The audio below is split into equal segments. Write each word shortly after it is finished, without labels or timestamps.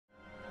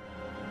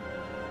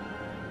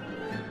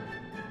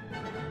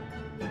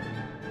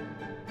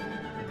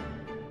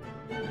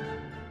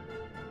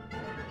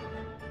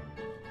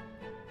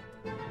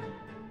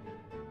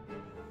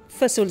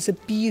First of all, it's a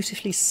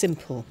beautifully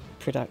simple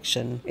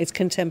production. It's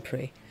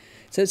contemporary.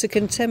 So it's a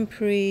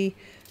contemporary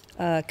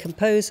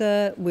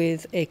composer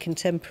with a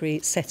contemporary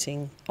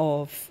setting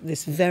of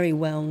this very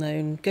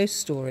well-known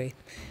ghost story.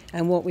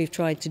 And what we've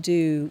tried to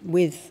do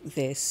with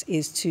this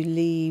is to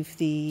leave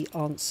the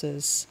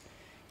answers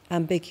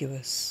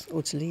ambiguous,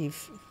 or to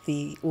leave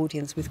the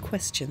audience with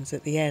questions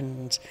at the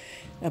end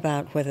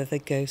about whether the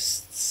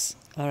ghosts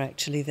are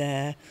actually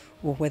there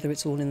or whether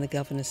it's all in the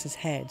governess's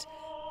head.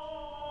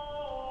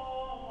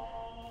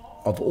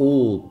 Of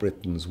all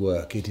Britten's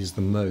work, it is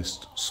the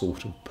most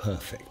sort of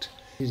perfect.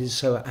 It is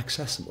so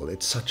accessible.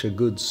 It's such a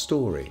good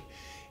story.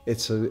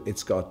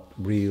 It's got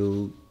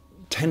real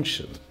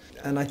tension.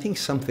 And I think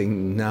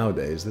something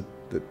nowadays that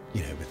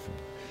you know, with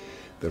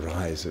the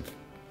rise of,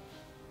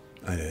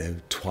 I don't know,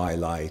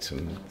 Twilight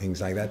and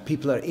things like that,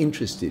 people are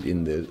interested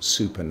in the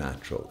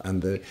supernatural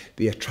and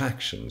the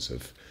attractions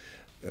of,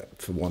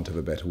 for want of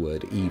a better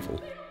word, evil.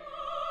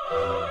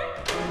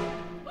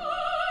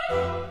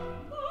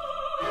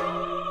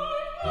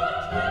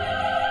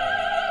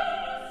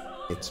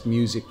 It's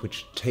music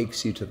which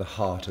takes you to the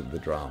heart of the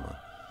drama,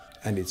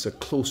 and it's a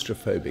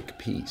claustrophobic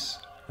piece,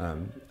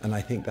 and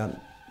I think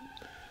that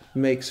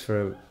makes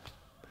for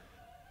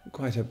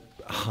quite a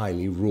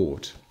highly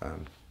wrought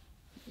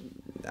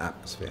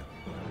atmosphere.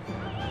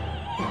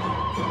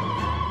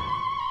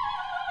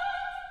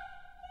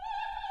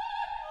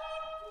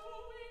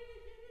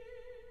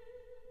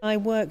 I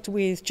worked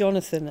with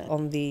Jonathan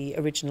on the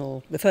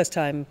original, the first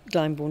time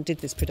Glyndebourne did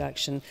this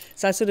production,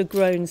 so I've sort of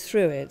grown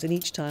through it, and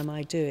each time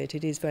I do it,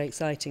 it is very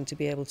exciting to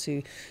be able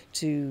to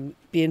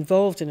be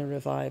involved in a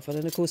revival.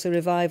 And of course a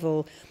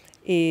revival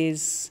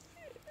is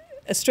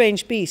a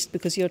strange beast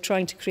because you're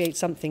trying to create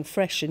something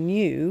fresh and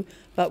new,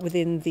 but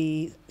within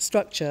the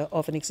structure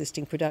of an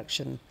existing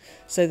production.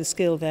 So the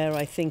skill there,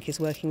 I think, is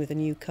working with a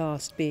new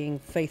cast, being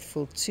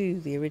faithful to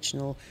the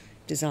original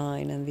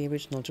design and the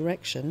original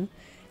direction,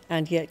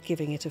 and yet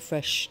giving it a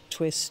fresh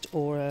twist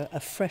or a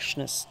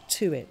freshness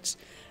to it.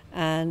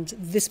 And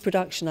this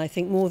production, I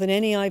think, more than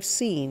any I've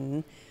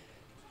seen,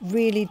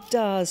 really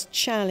does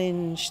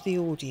challenge the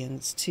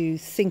audience to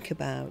think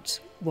about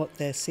what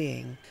they're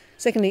seeing.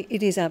 Secondly,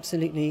 it is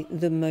absolutely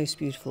the most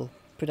beautiful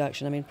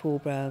production. I mean, Paul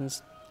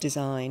Brown's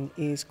design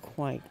is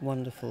quite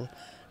wonderful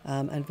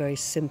and very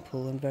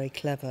simple and very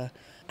clever.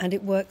 And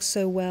it works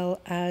so well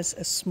as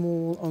a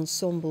small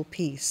ensemble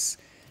piece.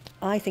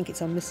 I think it's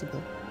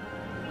unmissable.